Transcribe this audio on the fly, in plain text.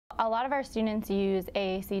A lot of our students use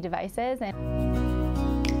AAC devices. So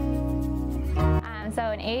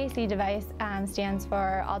an AAC device stands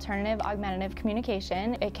for Alternative Augmentative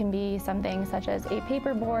Communication. It can be something such as a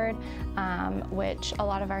paperboard, which a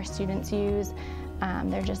lot of our students use.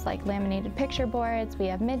 They're just like laminated picture boards. We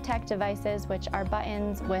have mid-tech devices, which are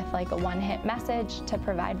buttons with like a one-hit message to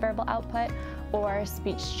provide verbal output, or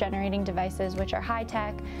speech-generating devices, which are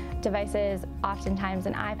high-tech devices, oftentimes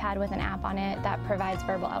an iPad with an app on it that provides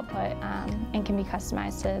verbal output and can be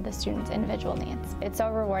customized to the student's individual needs. It's so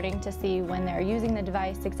rewarding to see when they're using the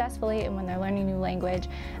device successfully and when they're learning new language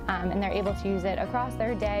and they're able to use it across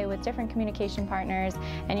their day with different communication partners,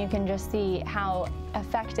 and you can just see how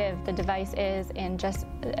effective the device is in just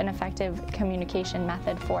an effective communication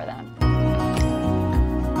method for them.